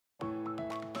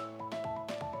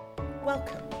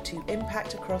Welcome to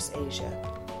Impact Across Asia,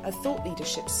 a thought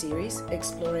leadership series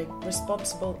exploring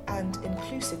responsible and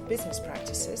inclusive business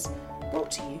practices brought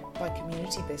to you by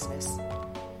Community Business.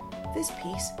 This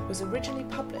piece was originally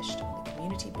published on the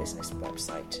Community Business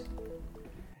website.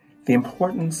 The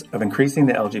Importance of Increasing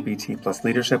the LGBT plus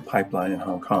Leadership Pipeline in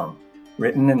Hong Kong,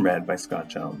 written and read by Scott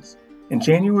Jones. In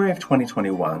January of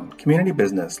 2021, Community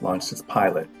Business launched its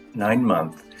pilot,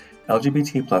 9-month,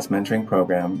 LGBT plus mentoring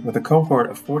program with a cohort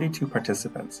of 42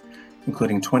 participants,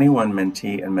 including 21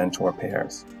 mentee and mentor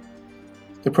pairs.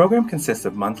 The program consists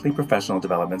of monthly professional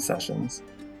development sessions,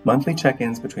 monthly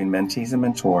check-ins between mentees and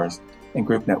mentors, and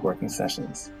group networking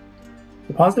sessions.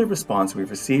 The positive response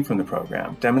we've received from the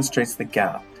program demonstrates the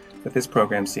gap that this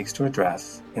program seeks to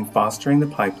address in fostering the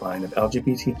pipeline of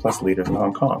LGBT plus leaders in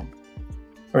Hong Kong.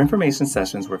 Our information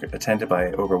sessions were attended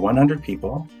by over 100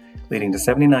 people, leading to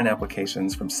 79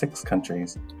 applications from 6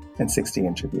 countries and 60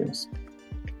 interviews.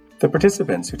 The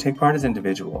participants, who take part as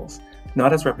individuals,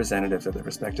 not as representatives of their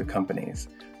respective companies,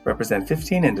 represent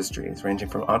 15 industries ranging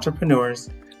from entrepreneurs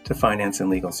to finance and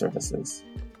legal services.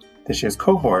 This year's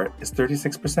cohort is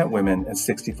 36% women and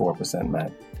 64%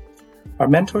 men. Our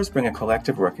mentors bring a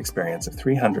collective work experience of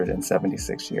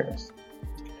 376 years.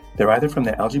 They're either from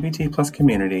the LGBT plus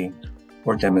community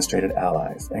or demonstrated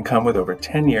allies, and come with over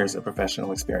 10 years of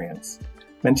professional experience.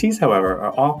 Mentees, however,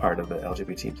 are all part of the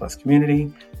LGBT plus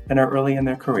community and are early in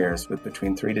their careers with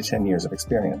between 3 to 10 years of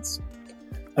experience.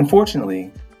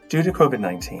 Unfortunately, due to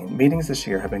COVID-19, meetings this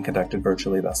year have been conducted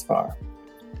virtually thus far.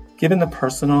 Given the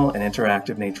personal and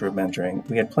interactive nature of mentoring,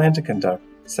 we had planned to conduct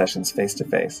sessions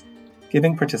face-to-face,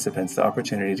 giving participants the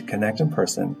opportunity to connect in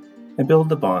person and build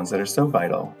the bonds that are so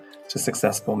vital to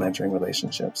successful mentoring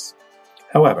relationships.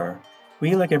 However,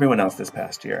 we, like everyone else this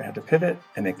past year, had to pivot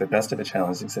and make the best of a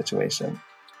challenging situation.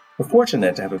 We're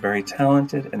fortunate to have a very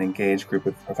talented and engaged group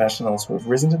of professionals who have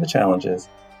risen to the challenges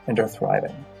and are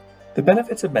thriving. The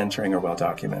benefits of mentoring are well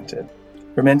documented.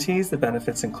 For mentees, the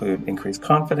benefits include increased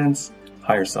confidence,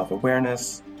 higher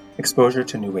self-awareness, exposure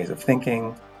to new ways of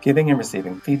thinking, giving and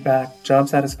receiving feedback, job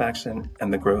satisfaction,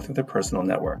 and the growth of their personal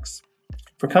networks.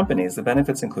 For companies, the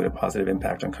benefits include a positive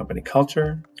impact on company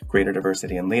culture, greater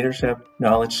diversity in leadership,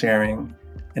 knowledge sharing,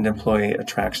 and employee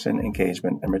attraction,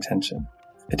 engagement, and retention.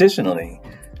 Additionally,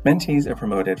 mentees are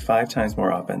promoted 5 times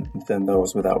more often than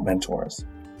those without mentors.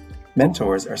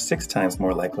 Mentors are 6 times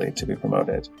more likely to be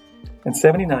promoted, and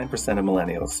 79% of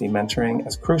millennials see mentoring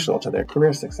as crucial to their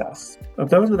career success.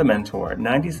 Of those with a mentor,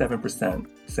 97%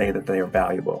 say that they are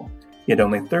valuable, yet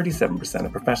only 37%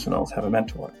 of professionals have a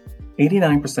mentor.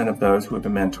 89% of those who have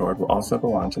been mentored will also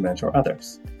go on to mentor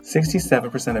others.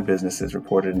 67% of businesses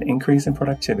reported an increase in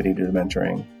productivity due to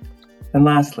mentoring. And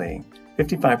lastly,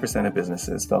 55% of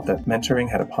businesses felt that mentoring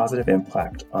had a positive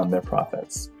impact on their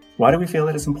profits. Why do we feel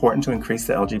it is important to increase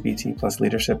the LGBT plus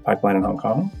leadership pipeline in Hong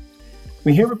Kong?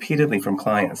 We hear repeatedly from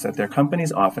clients that their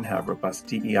companies often have robust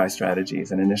DEI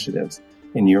strategies and initiatives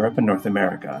in Europe and North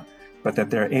America, but that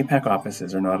their APAC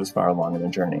offices are not as far along in their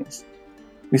journeys.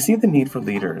 We see the need for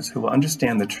leaders who will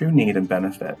understand the true need and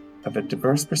benefit of a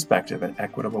diverse perspective and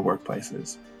equitable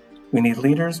workplaces. We need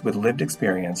leaders with lived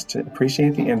experience to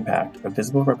appreciate the impact of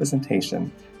visible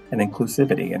representation and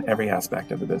inclusivity in every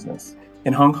aspect of the business.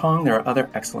 In Hong Kong, there are other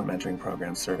excellent mentoring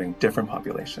programs serving different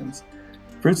populations.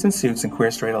 Roots and Suits and Queer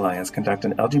Straight Alliance conduct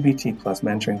an LGBT plus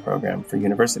mentoring program for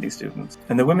university students,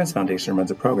 and the Women's Foundation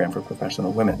runs a program for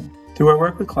professional women. Through our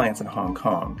work with clients in Hong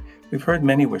Kong, we've heard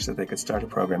many wish that they could start a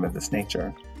program of this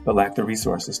nature, but lack the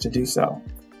resources to do so.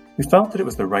 We felt that it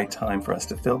was the right time for us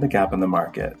to fill the gap in the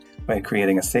market by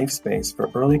creating a safe space for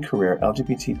early career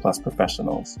LGBT plus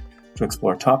professionals to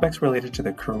explore topics related to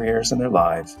their careers and their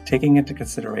lives, taking into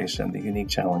consideration the unique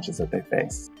challenges that they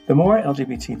face. The more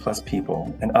LGBT plus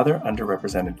people and other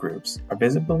underrepresented groups are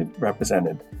visibly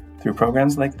represented through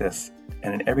programs like this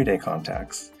and in everyday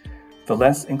contexts, the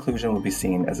less inclusion will be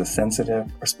seen as a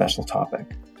sensitive or special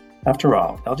topic. After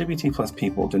all, LGBT plus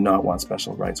people do not want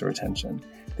special rights or attention.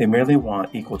 They merely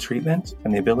want equal treatment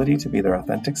and the ability to be their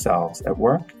authentic selves at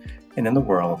work and in the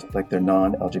world like their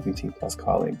non-LGBT plus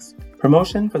colleagues.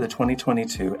 Promotion for the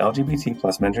 2022 LGBT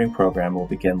plus mentoring program will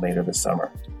begin later this summer.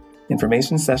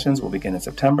 Information sessions will begin in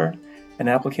September, and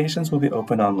applications will be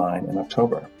open online in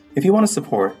October. If you want to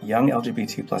support young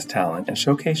LGBT plus talent and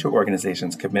showcase your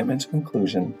organization's commitment to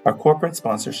inclusion, our corporate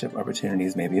sponsorship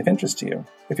opportunities may be of interest to you.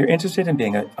 If you're interested in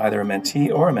being either a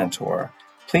mentee or a mentor,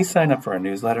 please sign up for our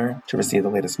newsletter to receive the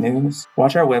latest news,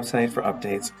 watch our website for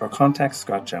updates, or contact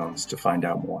Scott Jones to find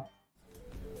out more.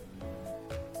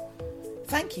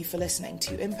 Thank you for listening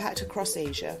to Impact Across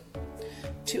Asia.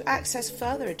 To access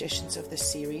further editions of this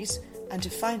series And to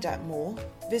find out more,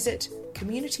 visit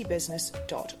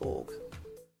communitybusiness.org.